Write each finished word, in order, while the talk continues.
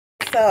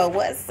up?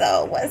 What's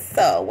up? What's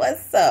up?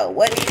 What's up?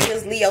 What it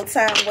is, Leo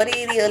time? What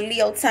it is,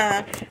 Leo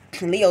time?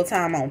 Leo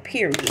time on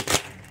period.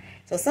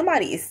 So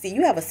somebody is,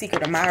 you have a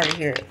secret admirer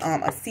here,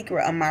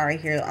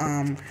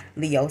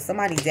 Leo.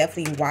 Somebody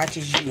definitely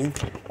watches you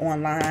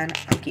online.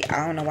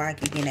 I don't know why I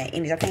keep getting that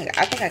energy.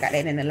 I think I got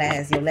that in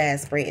your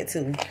last spread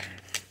too.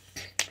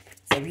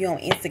 So if you're on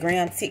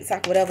Instagram,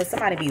 TikTok, whatever,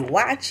 somebody be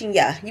watching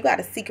ya. You got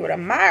a secret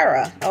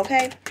admirer,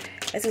 okay?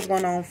 This is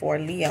going on for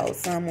Leo.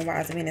 Sun, Moon,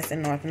 Rising, Venus,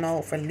 and North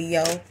Node for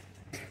Leo.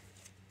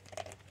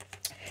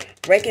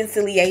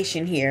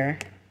 Reconciliation here.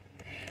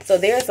 So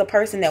there's a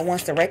person that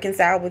wants to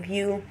reconcile with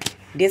you.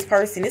 This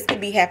person, this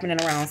could be happening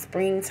around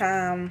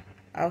springtime,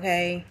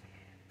 okay?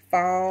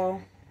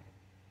 Fall,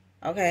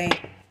 okay?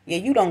 Yeah,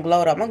 you don't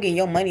gloat up. I'm getting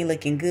your money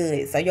looking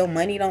good. So your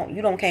money you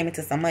don't came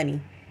into some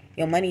money.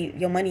 Your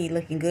money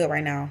looking good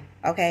right now,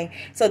 okay?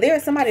 So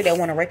there's somebody that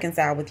want to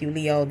reconcile with you,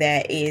 Leo,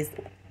 that is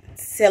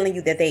telling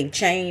you that they've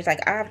changed.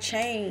 Like, I've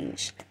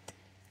changed.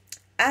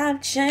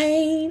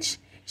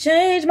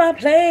 Changed my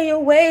player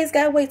ways.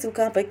 Got way too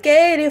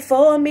complicated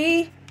for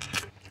me.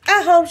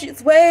 I hope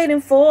she's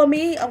waiting for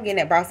me. I'm getting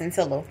that Bronson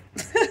Tiller.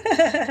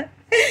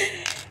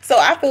 So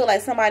I feel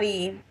like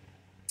somebody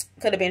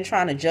could have been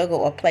trying to juggle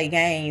or play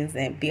games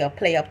and be a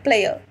player.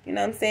 You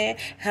know what I'm saying?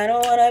 I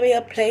don't want to be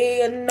a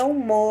player no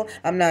more.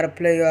 I'm not a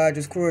player. I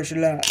just crush a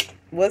lot.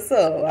 What's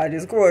up? I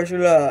just crush a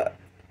lot.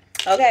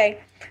 Okay.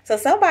 So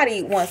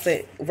somebody wants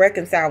to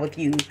reconcile with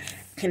you.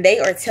 And they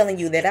are telling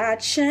you that I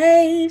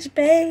changed,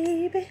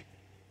 baby.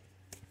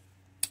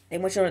 They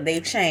want you to know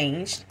they've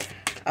changed.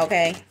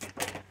 Okay.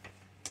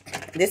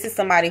 This is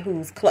somebody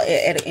who's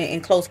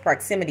in close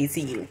proximity to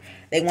you.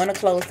 They want to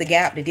close the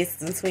gap, the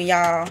distance between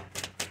y'all.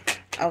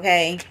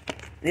 Okay.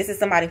 This is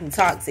somebody who's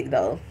toxic,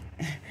 though.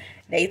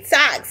 They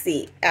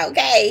toxic.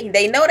 Okay.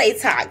 They know they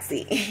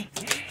toxic.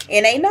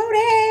 And they know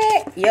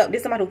that. Yep. This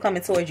is somebody who's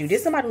coming towards you. This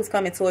is somebody who's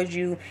coming towards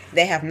you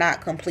that have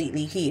not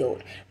completely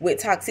healed.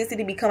 With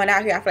toxicity be coming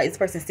out here, I feel like this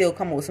person still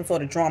coming with some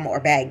sort of drama or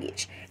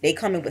baggage. They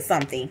coming with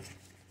something.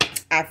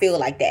 I feel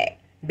like that.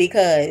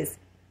 Because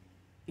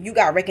you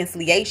got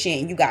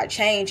reconciliation, you got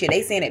change here.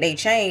 They saying that they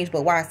changed,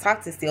 but why is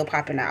toxic still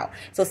popping out?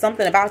 So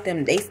something about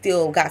them, they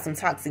still got some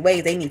toxic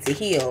ways they need to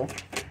heal.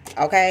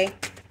 Okay?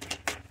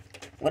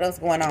 What else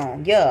going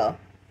on? Yeah.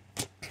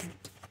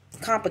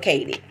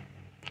 Complicated.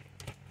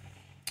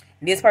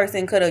 This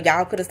person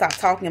y'all could have stopped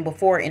talking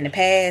before in the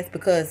past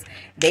because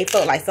they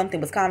felt like something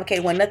was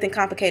complicated. Well, nothing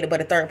complicated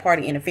but a third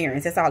party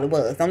interference. That's all it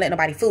was. Don't let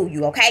nobody fool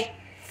you, okay?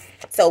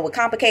 So with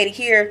complicated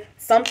here,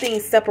 something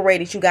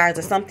separated you guys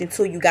or something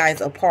tore you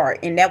guys apart.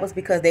 And that was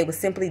because they were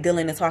simply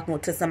dealing and talking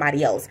to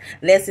somebody else.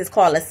 Let's just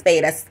call a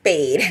spade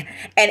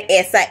and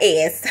S a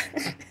S.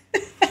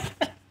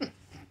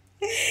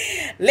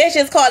 Let's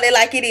just call it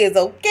like it is,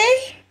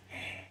 okay?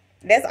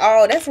 That's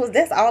all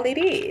it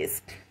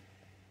is.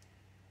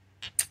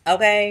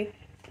 Okay?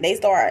 They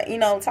start,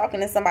 talking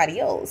to somebody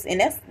else.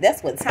 And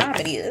that's what time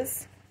it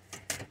is.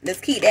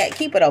 Let's keep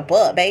it a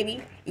buck,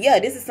 baby. Yeah,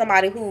 this is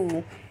somebody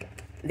who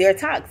they're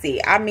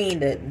toxic. I mean,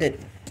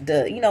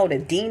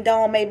 the ding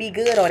dong may be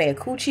good or that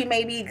coochie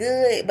may be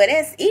good, but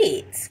that's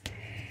it.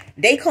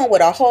 They come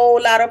with a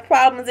whole lot of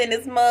problems in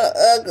this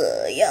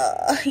mother.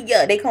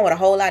 Yeah. They come with a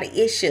whole lot of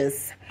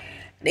issues.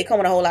 They come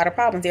with a whole lot of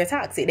problems. They're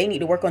toxic. They need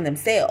to work on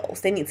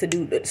themselves. They need to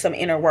do some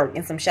inner work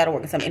and some shadow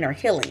work and some inner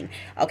healing.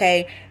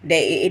 Okay,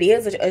 it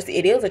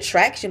is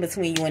attraction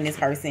between you and this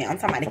person. I'm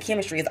talking about the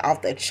chemistry is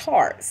off the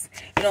charts.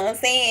 You know what I'm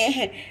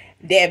saying?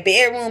 That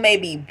bedroom may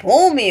be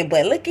booming,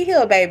 but look at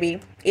here, baby.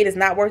 It is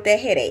not worth that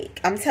headache.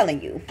 I'm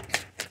telling you.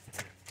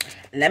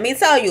 Let me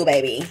tell you,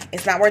 baby.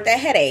 It's not worth that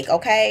headache,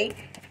 okay?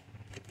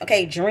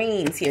 Okay,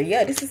 dreams here.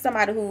 Yeah, this is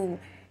somebody who,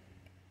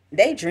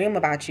 they dream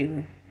about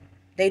you.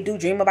 They do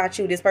dream about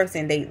you. This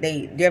person,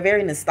 they're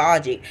very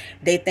nostalgic.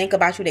 They think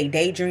about you. They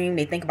daydream.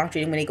 They think about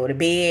you when they go to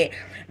bed.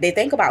 They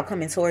think about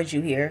coming towards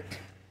you here.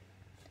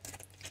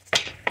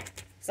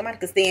 Somebody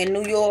could stay in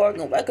New York.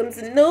 Welcome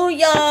to New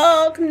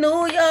York,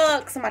 New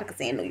York. Somebody could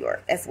stay in New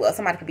York as well.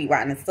 Somebody could be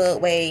riding the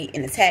subway,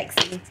 in the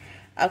taxi.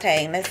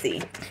 Okay, let's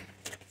see.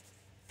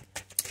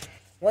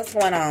 What's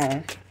going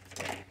on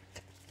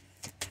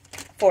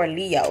for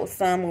Leo?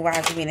 Sun, Moon,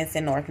 Rising, Venus,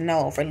 and North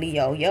Node for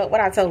Leo. Yep, what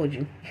I told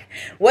you.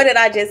 What did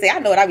I just say? I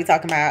know what I be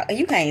talking about. And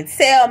you can't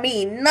tell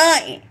me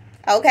nothing.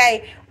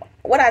 Okay?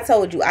 What I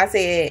told you, I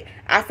said,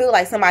 I feel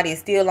like somebody is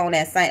still on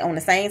the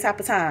same type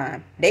of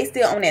time. They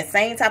still on that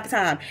same type of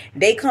time.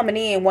 They coming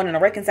in wanting to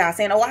reconcile,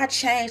 saying, oh, I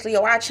changed,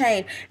 Leo, I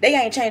changed. They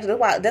ain't changed.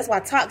 That's why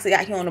toxic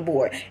out here on the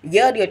board.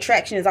 Yeah, the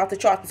attraction is off the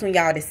charts between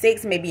y'all. The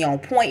sex may be on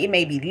point. It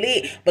may be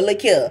lit. But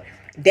look here.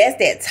 That's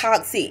that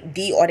toxic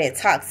D or that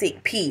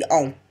toxic P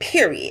on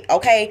period.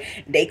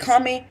 Okay? They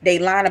coming, they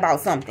lying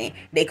about something.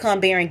 They come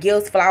bearing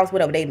gifts, flowers,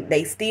 whatever.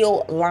 They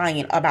still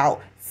lying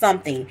about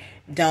something.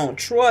 Don't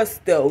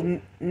trust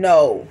though.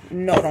 No,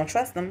 don't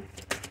trust them.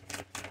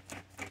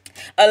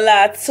 A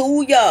lie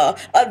to ya,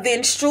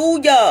 then strew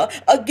ya,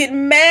 get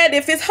mad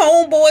if his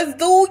homeboys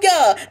do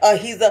ya.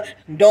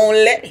 Don't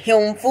let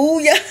him fool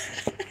ya.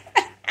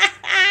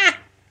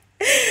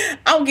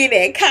 I'm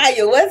getting that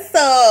Kaya. What's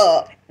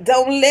up?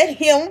 Don't let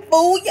him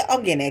fool you.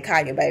 I'm getting that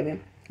Kaya, baby.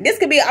 This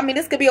could be,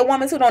 this could be a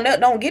woman too.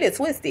 Don't get it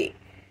twisted.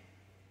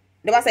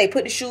 If I say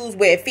put the shoes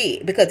where it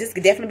fit, because this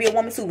could definitely be a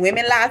woman too.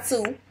 Women lie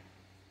too.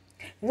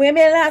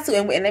 Women lie too.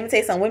 And let me tell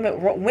you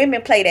something.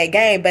 Women play that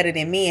game better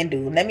than men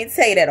do. Let me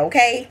tell you that,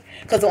 okay?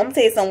 Because I'm going to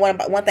tell you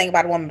something, one thing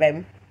about a woman,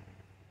 baby.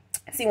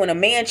 See, when a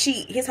man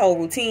cheat, his whole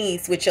routine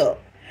switch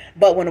up.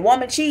 But when a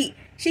woman cheat,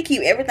 she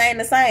keep everything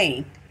the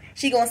same.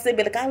 She going to still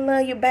be like, I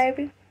love you,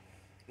 baby.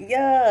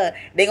 Yeah.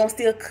 They going to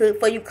still cook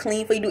for you,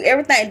 clean for you, do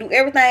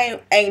everything.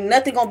 Ain't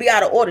nothing going to be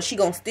out of order. She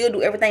going to still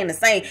do everything the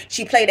same.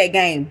 She play that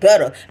game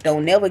better.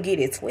 Don't never get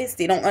it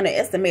twisted. Don't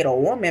underestimate a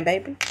woman,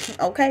 baby.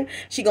 Okay?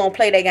 She going to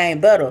play that game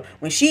better.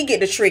 When she get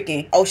the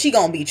tricking, oh, she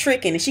going to be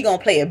tricking and she going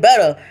to play it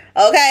better.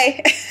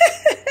 Okay?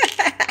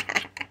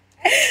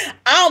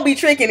 I don't be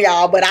tricking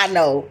y'all, but I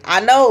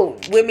know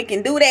women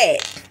can do that.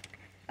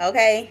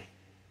 Okay?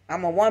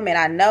 I'm a woman,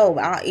 I know.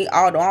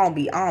 Although I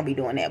don't be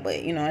doing that,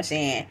 but you know what I'm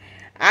saying?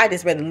 I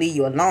just rather leave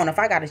you alone. If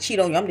I gotta cheat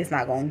on you, I'm just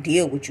not gonna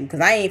deal with you. Because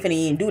I ain't finna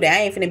even do that.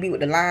 I ain't finna be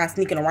with the line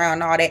sneaking around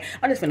and all that.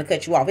 I'm just finna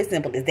cut you off. It's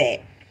simple as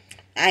that.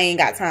 I ain't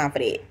got time for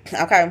that.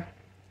 Okay?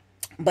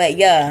 But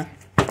yeah.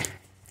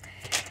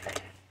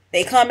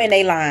 They come in,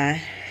 they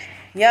line.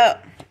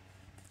 Yep.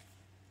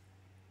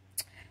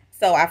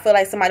 So I feel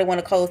like somebody want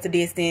to close the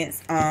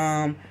distance.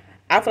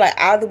 I feel like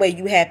either way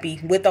you happy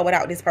with or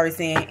without this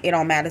person, it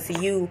don't matter to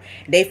you.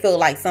 They feel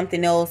like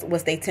something else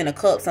was they 10 of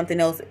cups, something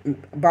else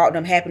brought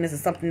them happiness or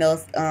something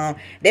else.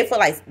 They feel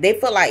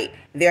like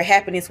their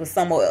happiness was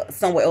somewhere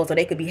else, or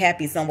they could be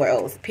happy somewhere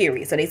else,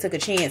 period. So they took a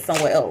chance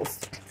somewhere else.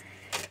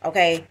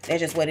 Okay, that's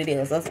just what it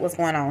is. That's what's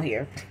going on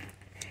here.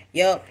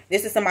 Yep,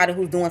 this is somebody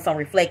who's doing some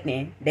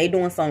reflecting. They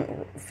doing some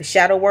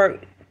shadow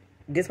work.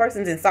 This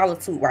person's in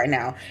solitude right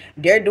now.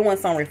 They're doing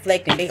some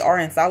reflecting. They are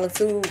in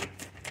solitude.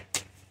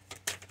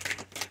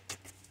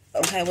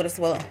 Okay, what is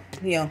well,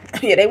 yeah,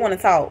 they want to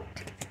talk.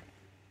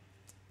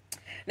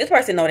 This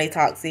person know they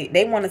toxic.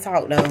 They want to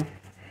talk though.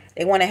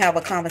 They want to have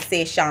a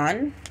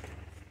conversation.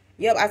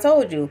 Yep, I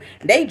told you.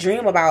 They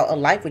dream about a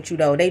life with you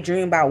though. They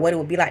dream about what it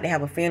would be like to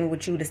have a family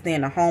with you, to stay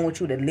in a home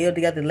with you, to live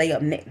together,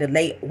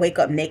 wake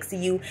up next to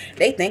you.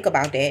 They think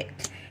about that.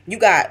 You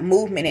got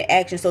movement and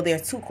action. So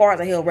there's two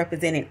cards here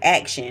representing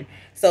action.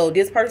 So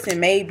this person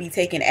may be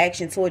taking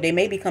action toward. They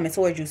may be coming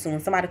towards you soon.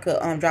 Somebody could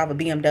drive a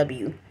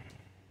BMW.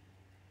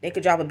 They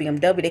could drive a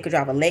BMW. They could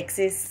drive a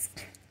Lexus.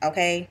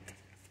 Okay.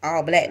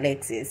 All black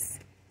Lexus.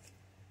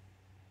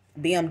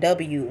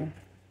 BMW.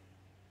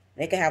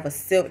 They could have a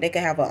silver. They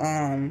could have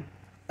a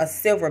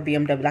silver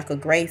BMW, like a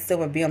gray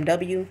silver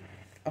BMW.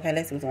 Okay,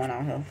 let's see what's going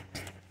on here.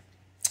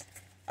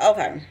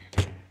 Okay.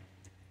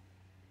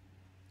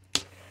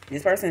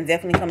 This person is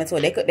definitely coming to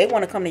it. They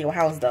want to come to your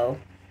house though.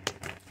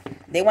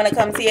 They want to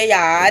come to your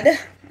yard.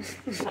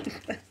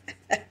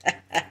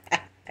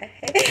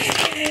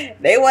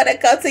 They want to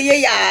come to your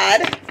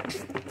yard.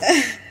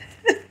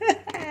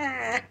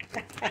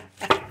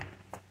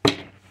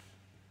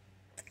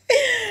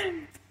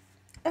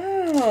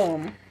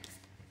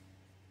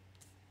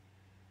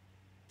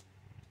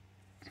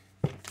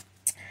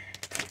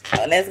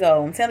 Let's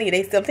go. I'm telling you,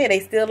 they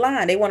still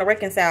lying. They want to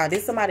reconcile. This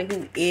is somebody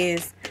who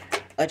is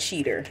a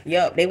cheater.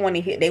 Yep, they want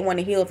to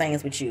heal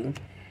things with you.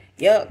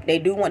 Yep, they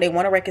want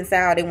to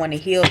reconcile. They want to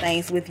heal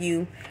things with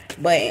you.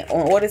 But in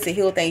order to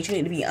heal things, you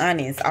need to be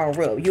honest. All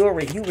real. You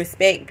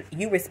respect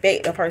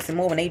a person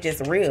more when they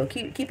just real.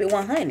 Keep it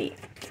 100.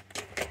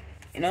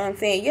 You know what I'm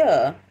saying?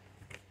 Yeah.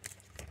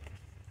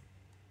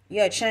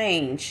 Yeah,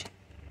 change.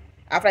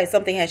 I feel like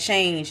something has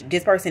changed.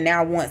 This person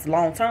now wants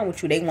long term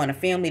with you. They want a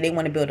family. They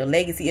want to build a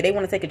legacy. They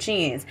want to take a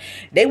chance.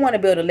 They want to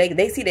build a legacy.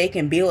 They see they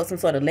can build some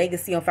sort of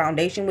legacy or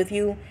foundation with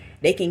you.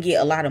 They can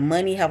get a lot of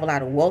money, have a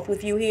lot of wealth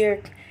with you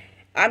here.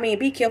 I mean,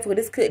 be careful.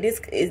 This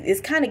is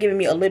kind of giving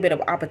me a little bit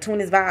of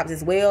opportunist vibes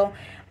as well.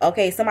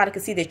 Okay, somebody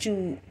could see that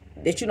you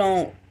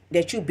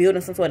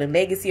building some sort of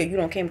legacy, or you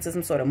don't came into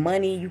some sort of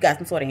money. You got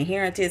some sort of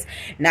inheritance.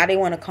 Now they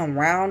want to come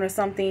around or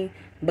something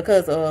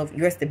because of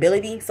your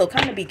stability. So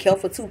kind of be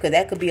careful too, because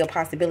that could be a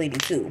possibility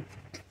too.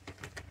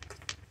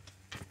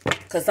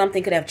 Because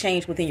something could have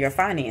changed within your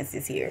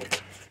finances here.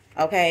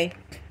 Okay.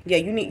 Yeah,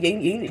 you need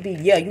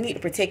to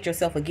protect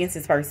yourself against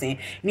this person. You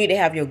need to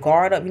have your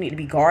guard up. You need to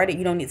be guarded.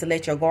 You don't need to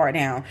let your guard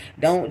down.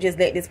 Don't just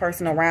let this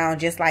person around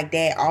just like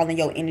that, all in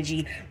your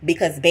energy.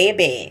 Because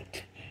baby,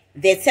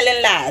 they're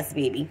telling lies,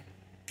 baby.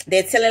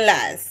 They're telling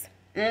lies.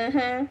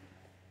 They're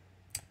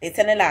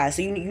telling lies.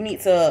 So you need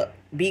to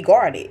be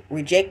guarded.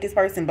 Reject this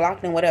person,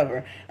 block them,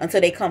 whatever,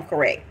 until they come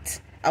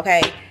correct.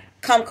 Okay?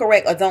 Come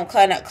correct or don't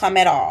come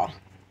at all.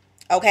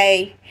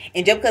 Okay?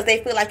 And just because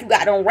they feel like you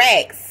got them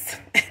racks.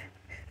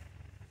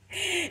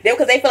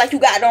 Because they feel like you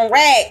got them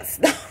racks.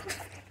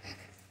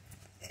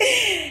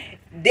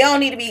 They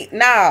don't need to be.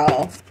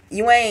 No.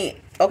 You ain't.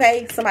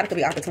 Okay? Somebody could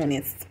be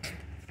opportunist.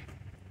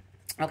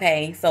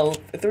 Okay? So,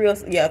 three of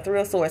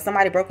swords.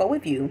 Somebody broke up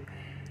with you.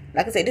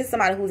 Like I said, this is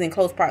somebody who's in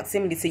close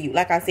proximity to you.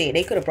 Like I said,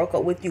 they could have broke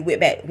up with you, went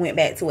back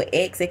to an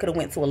ex. They could have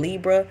went to a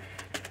Libra.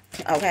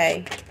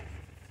 Okay?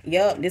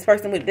 Yep. This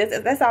person,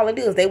 that's all it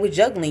is. They were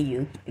juggling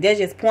you. That's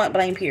just point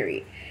blank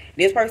period.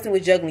 This person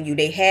was juggling you.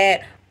 They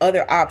had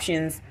other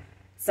options.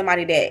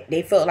 Somebody that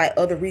they felt like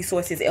other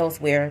resources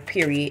elsewhere,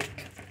 period.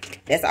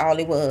 That's all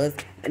it was.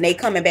 And they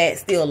coming back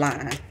still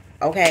lying.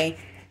 Okay?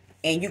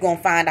 And you're going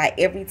to find out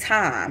every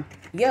time.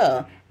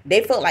 Yeah.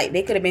 They felt like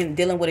they could have been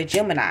dealing with a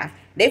Gemini.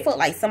 They felt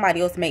like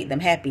somebody else made them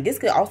happy. This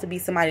could also be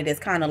somebody that's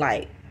kind of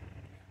like,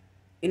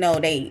 you know,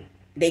 they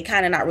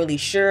kind of not really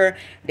sure.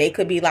 They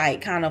could be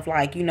like kind of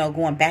like, you know,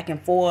 going back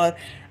and forth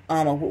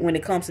when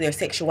it comes to their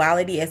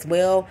sexuality as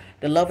well.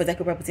 The lovers, that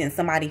could represent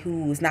somebody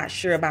who's not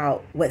sure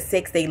about what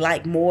sex they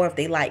like more. If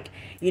they like,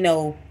 you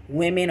know,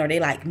 women or they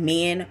like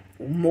men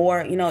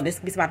more. You know, this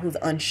could be somebody who's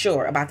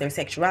unsure about their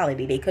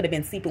sexuality. They could have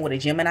been sleeping with a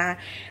Gemini.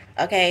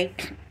 Okay.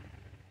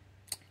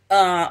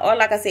 Or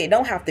like I said, it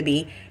don't have to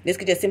be. This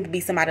could just simply be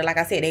somebody, like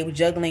I said, they were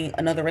juggling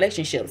another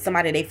relationship.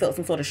 Somebody they felt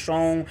some sort of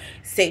strong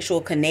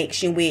sexual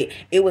connection with.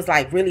 It was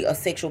like really a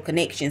sexual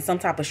connection. Some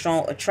type of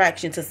strong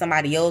attraction to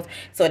somebody else.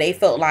 So they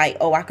felt like,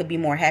 oh, I could be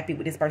more happy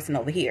with this person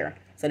over here.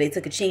 So they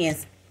took a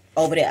chance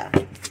over there.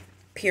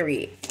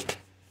 Period.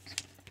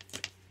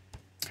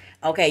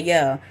 Okay,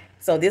 yeah.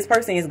 So this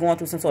person is going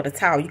through some sort of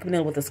tower. You can be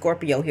dealing with a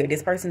Scorpio here.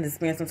 This person is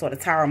experiencing some sort of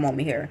tower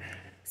moment here.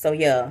 So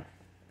yeah.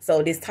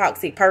 So this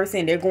toxic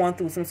person, they're going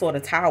through some sort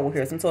of tower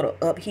here, some sort of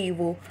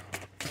upheaval.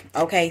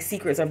 Okay,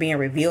 secrets are being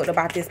revealed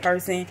about this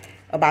person,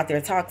 about their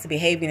toxic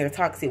behavior, their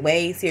toxic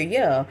ways here.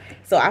 Yeah.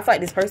 So I feel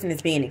like this person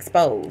is being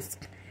exposed.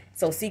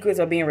 So secrets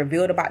are being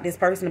revealed about this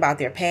person, about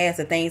their past,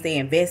 the things they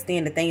invest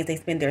in, the things they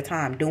spend their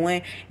time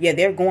doing. Yeah,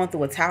 they're going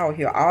through a tower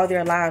here. All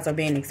their lives are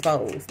being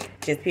exposed.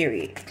 Just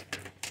period.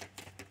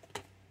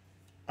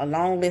 A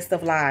long list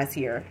of lies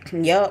here.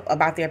 Yup,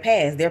 about their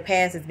past. Their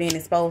past is being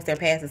exposed. Their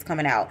past is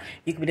coming out.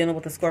 You could be dealing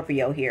with a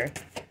Scorpio here.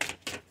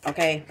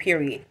 Okay,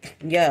 period.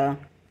 Yeah.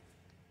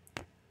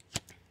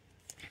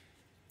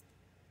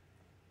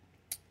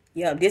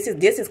 Yeah, this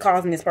is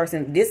causing this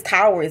person. This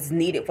tower is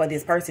needed for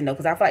this person though,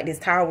 because I feel like this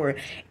tower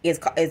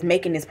is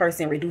making this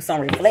person reduce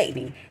on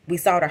reflecting. We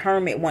saw the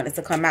Hermit wanted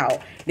to come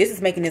out. This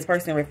is making this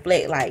person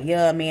reflect like,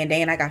 yeah, man,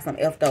 dang, I got some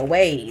effed up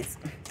ways.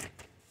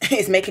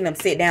 It's making them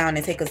sit down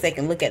and take a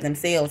second look at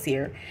themselves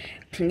here.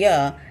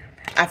 Yeah.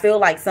 I feel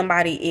like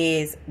somebody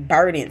is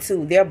burdened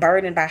too. They're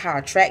burdened by how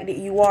attracted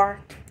you are.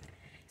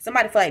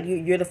 Somebody feel like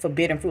you're the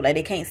forbidden fruit. Like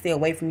they can't stay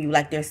away from you.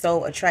 Like they're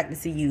so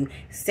attracted to you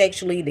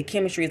sexually. The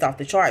chemistry is off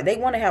the chart. They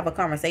want to have a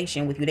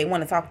conversation with you. They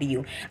want to talk to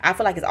you. I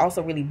feel like it's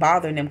also really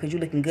bothering them because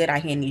you're looking good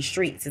out here in these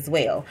streets as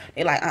well.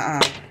 They're like,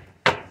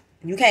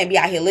 you can't be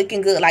out here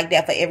looking good like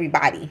that for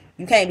everybody.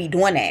 You can't be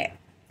doing that.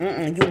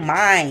 You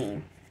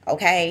mine.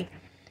 Okay?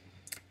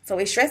 So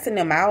it's stressing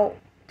them out.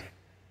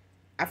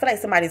 I feel like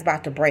somebody's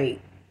about to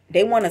break.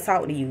 They want to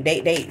talk to you.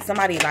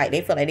 Somebody like, they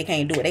feel like they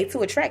can't do it. They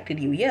too attracted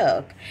to you.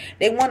 Yeah.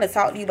 They want to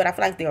talk to you, but I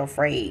feel like they're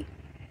afraid.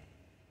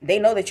 They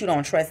know that you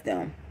don't trust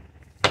them.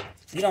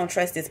 You don't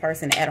trust this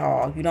person at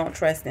all. You don't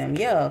trust them.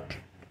 Yeah.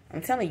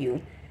 I'm telling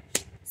you.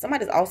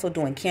 Somebody's also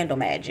doing candle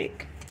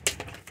magic.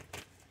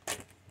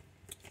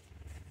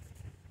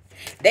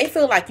 They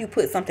feel like you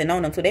put something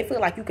on them. So they feel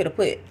like you could have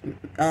put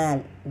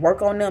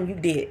work on them. You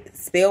did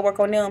spell work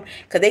on them.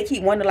 Because they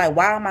keep wondering like,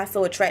 why am I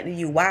so attracted to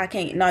you? Why I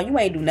can't? No, you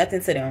ain't do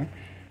nothing to them.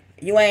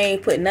 You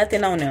ain't put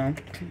nothing on them.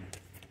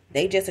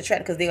 They just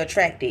attracted because they're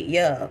attracted.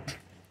 Yeah.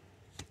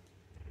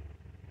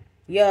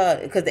 Yeah.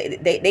 Because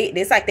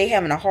it's like they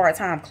having a hard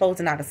time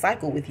closing out a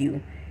cycle with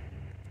you.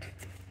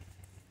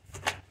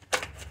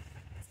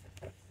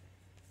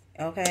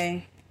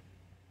 Okay.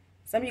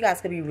 Some of you guys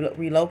could be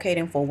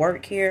relocating for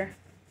work here.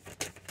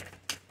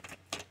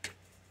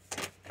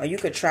 Or you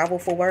could travel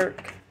for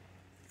work.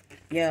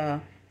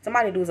 Yeah.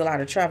 Somebody does a lot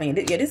of traveling.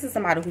 Yeah, this is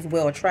somebody who's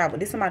well traveled.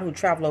 This is somebody who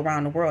travel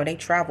around the world. They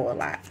travel a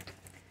lot.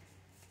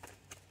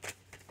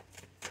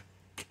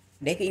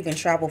 They could even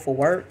travel for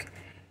work.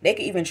 They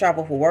could even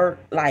travel for work.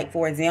 Like,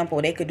 for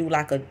example, they could do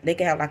like they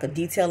could have like a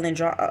detailing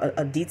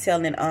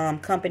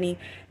company.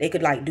 They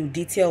could like do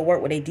detail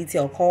work where they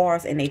detail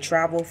cars and they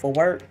travel for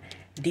work,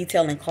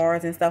 detailing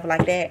cars and stuff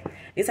like that.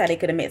 This is how they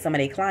could have met some of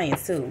their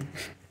clients too.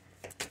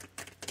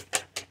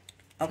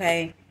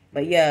 Okay.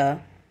 But yeah,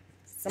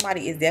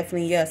 somebody is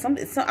definitely, yeah, I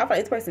feel like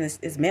this person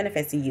is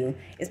manifesting you,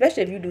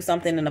 especially if you do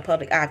something in the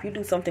public eye. If you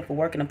do something for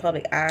work in the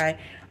public eye,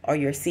 or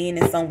you're seen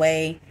in some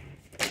way,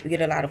 you get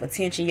a lot of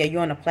attention. Yeah,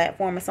 you're on a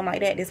platform or something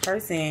like that. This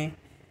person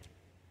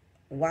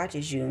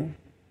watches you.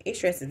 It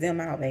stresses them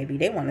out, baby.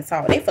 They want to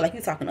talk. They feel like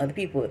you're talking to other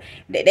people.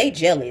 They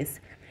jealous.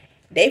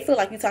 They feel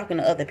like you're talking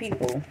to other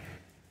people.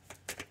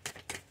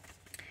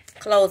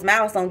 Closed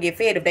mouths don't get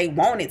fed. If they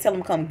want it, tell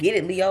them come get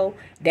it, Leo.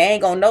 They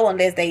ain't gonna know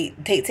unless they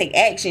take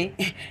action.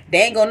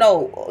 They ain't gonna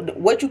know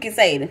what you can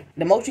say.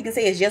 The most you can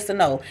say is yes or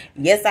no.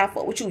 Yes, I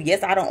fuck with you.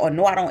 Yes, I don't. Or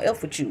no, I don't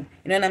F with you.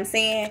 You know what I'm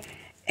saying?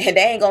 And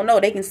they ain't gonna know.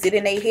 They can sit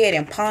in their head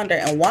and ponder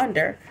and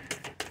wonder.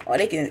 Or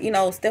they can, you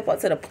know, step up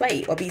to the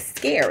plate or be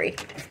scary.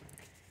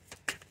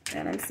 You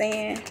know what I'm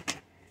saying?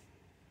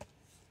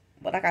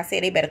 But like I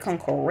said, they better come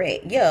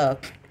correct. Yeah.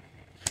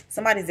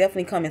 Somebody's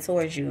definitely coming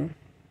towards you.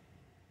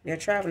 They're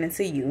traveling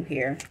to you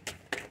here.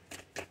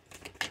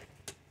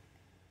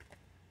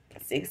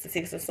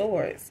 Six of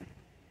Swords.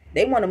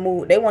 They want to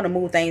move. They want to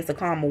move things to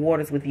calmer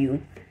waters with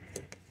you.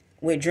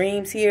 With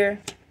dreams here,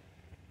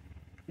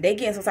 they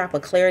getting some type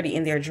of clarity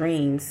in their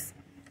dreams.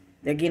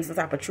 They're getting some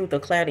type of truth or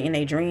clarity in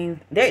their dreams.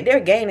 They're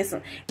gaining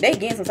some. They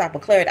getting some type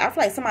of clarity. I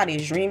feel like somebody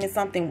is dreaming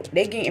something.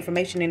 They getting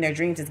information in their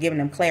dreams that's giving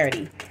them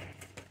clarity.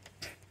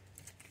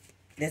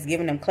 That's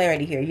giving them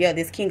clarity here. Yeah,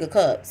 this King of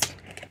Cups.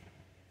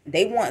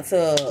 They want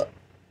to.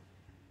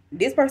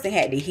 This person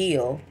had to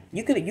heal.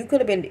 You could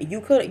have been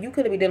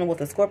dealing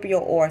with a Scorpio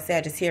or a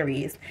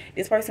Sagittarius.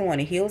 This person want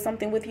to heal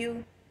something with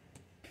you.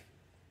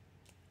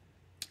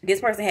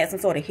 This person had some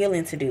sort of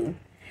healing to do.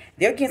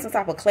 They're getting some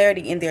type of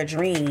clarity in their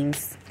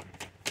dreams,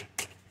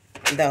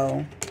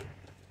 though.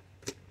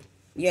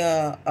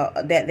 Yeah,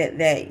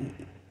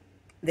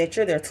 that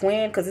you're their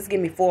twin, because this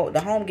give me four.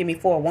 The home give me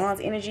 4 wands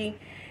energy.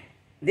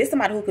 This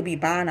somebody who could be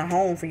buying a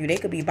home for you. They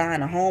could be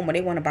buying a home, or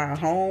they want to buy a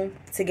home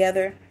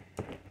together.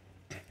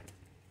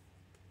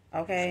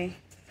 Okay,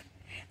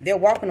 they're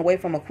walking away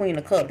from a Queen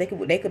of Cups. They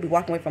could be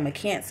walking away from a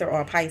Cancer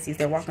or a Pisces.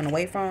 They're walking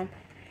away from,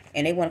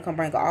 and they want to come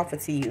bring an offer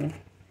to you.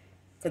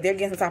 So they're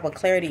getting some type of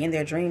clarity in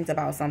their dreams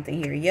about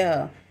something here.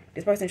 Yeah,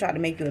 this person tried to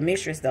make you a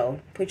mistress, though,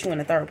 put you in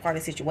a third party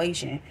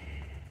situation,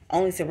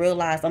 only to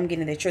realize I'm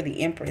getting that you're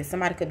the Empress.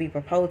 Somebody could be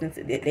proposing.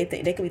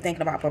 They could be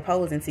thinking about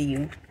proposing to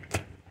you.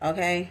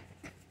 Okay.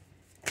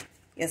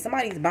 Yeah,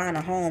 somebody's buying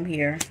a home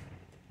here.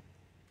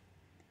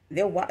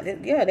 They're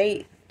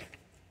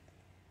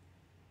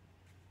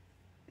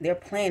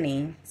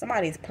planning.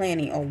 Somebody's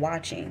planning or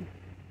watching.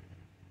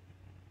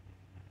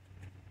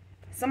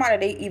 Somebody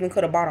they even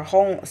could have bought a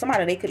home.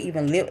 Somebody they could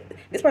even live.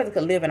 This person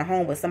could live in a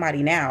home with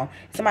somebody now.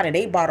 Somebody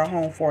they bought a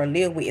home for and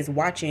live with is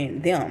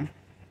watching them.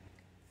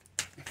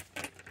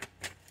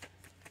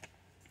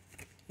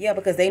 Yeah,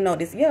 because they know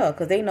this. Yeah,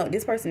 because they know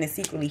this person is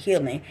secretly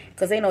healing.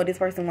 Because they know this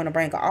person want to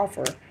bring an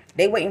offer.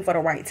 They waiting for the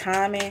right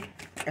timing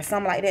or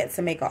something like that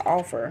to make an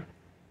offer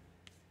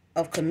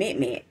of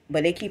commitment.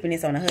 But they keeping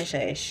this on a hush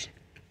hush.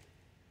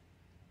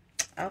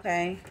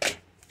 Okay.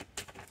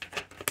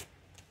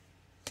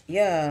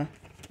 Yeah.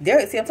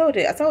 See, I told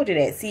you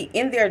that. See,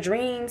 in their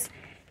dreams,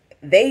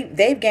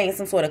 they've gained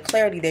some sort of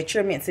clarity that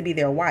you're meant to be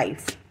their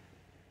wife.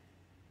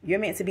 You're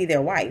meant to be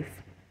their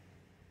wife.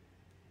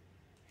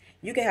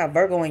 You can have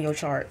Virgo in your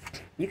chart.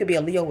 You could be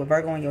a Leo with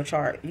Virgo in your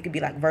chart. You could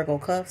be like Virgo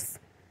cuffs.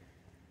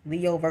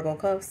 Leo, Virgo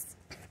cuffs.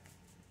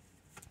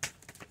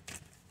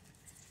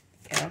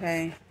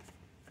 Okay.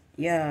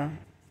 Yeah.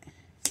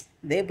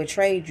 They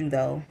betrayed you,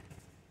 though.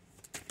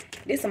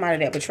 This somebody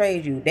that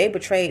betrayed you. They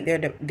betrayed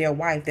their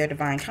wife, their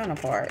divine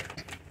counterpart.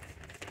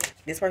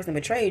 This person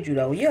betrayed you,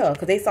 though. Yeah,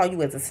 because they saw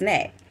you as a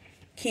snack.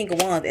 King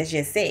of Wands as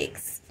just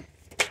sex.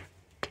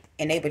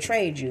 And they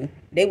betrayed you.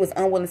 They was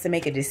unwilling to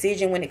make a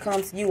decision when it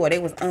comes to you, or they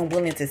was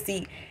unwilling to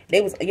see.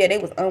 They was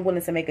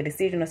unwilling to make a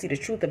decision or see the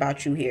truth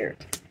about you here.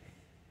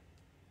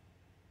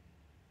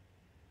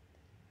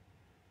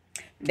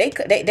 They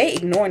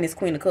ignoring this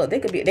Queen of Cups.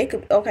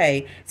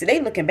 Okay. So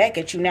they looking back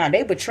at you now.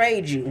 They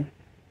betrayed you.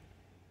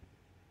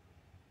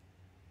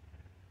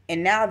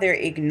 And now they're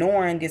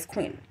ignoring this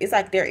Queen. It's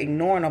like they're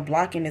ignoring or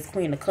blocking this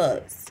Queen of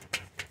Cups.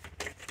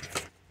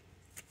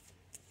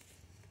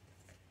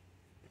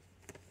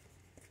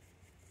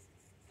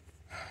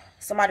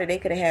 Somebody they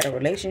could have had a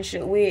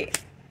relationship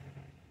with,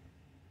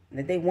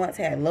 that they once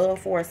had love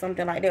for, or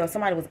something like that. Or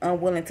somebody was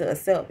unwilling to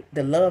accept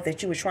the love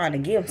that you were trying to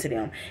give to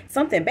them.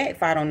 Something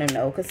backfired on them,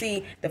 though. Because,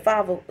 see, the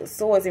 5 of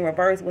Swords in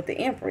reverse with the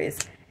Empress.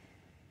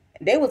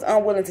 They was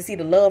unwilling to see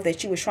the love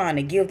that you was trying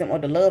to give them, or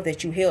the love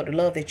that you held, the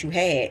love that you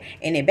had,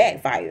 and it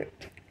backfired.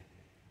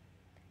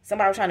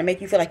 Somebody was trying to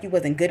make you feel like you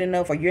wasn't good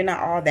enough, or you're not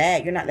all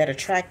that, you're not that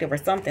attractive, or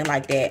something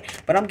like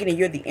that. But I'm getting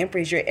you're the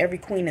Empress, you're every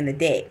queen in the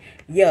deck.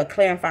 Yeah,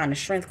 clarifying the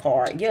Strength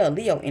card. Yeah,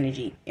 Leo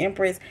energy.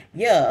 Empress.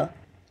 Yeah.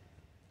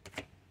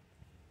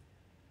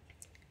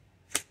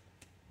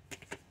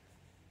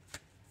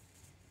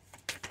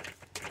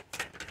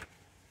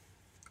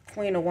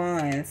 Queen of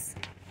Wands.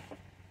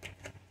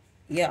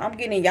 Yeah, I'm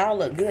getting y'all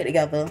look good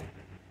together.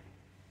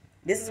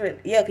 This is,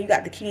 yeah, you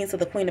got the Kings of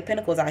the Queen of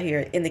Pentacles out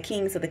here, and the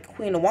Kings of the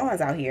Queen of Wands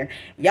out here.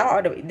 Y'all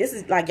are this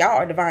is like y'all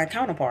are divine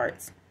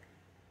counterparts.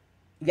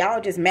 Y'all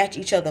just match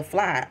each other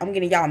fly. I'm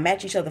getting y'all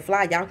match each other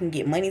fly. Y'all can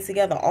get money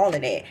together, all of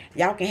that.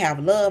 Y'all can have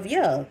love,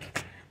 yeah,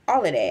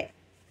 all of that.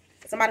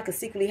 Somebody could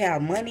secretly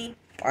have money,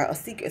 or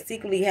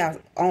secretly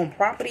have own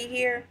property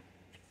here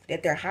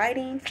that they're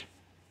hiding.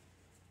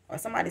 Or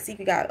somebody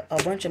secretly got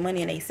a bunch of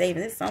money in their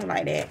savings. It's something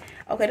like that.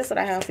 Okay, that's what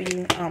I have for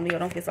you. Leo,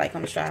 don't forget to like,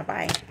 comment, subscribe.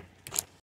 Bye.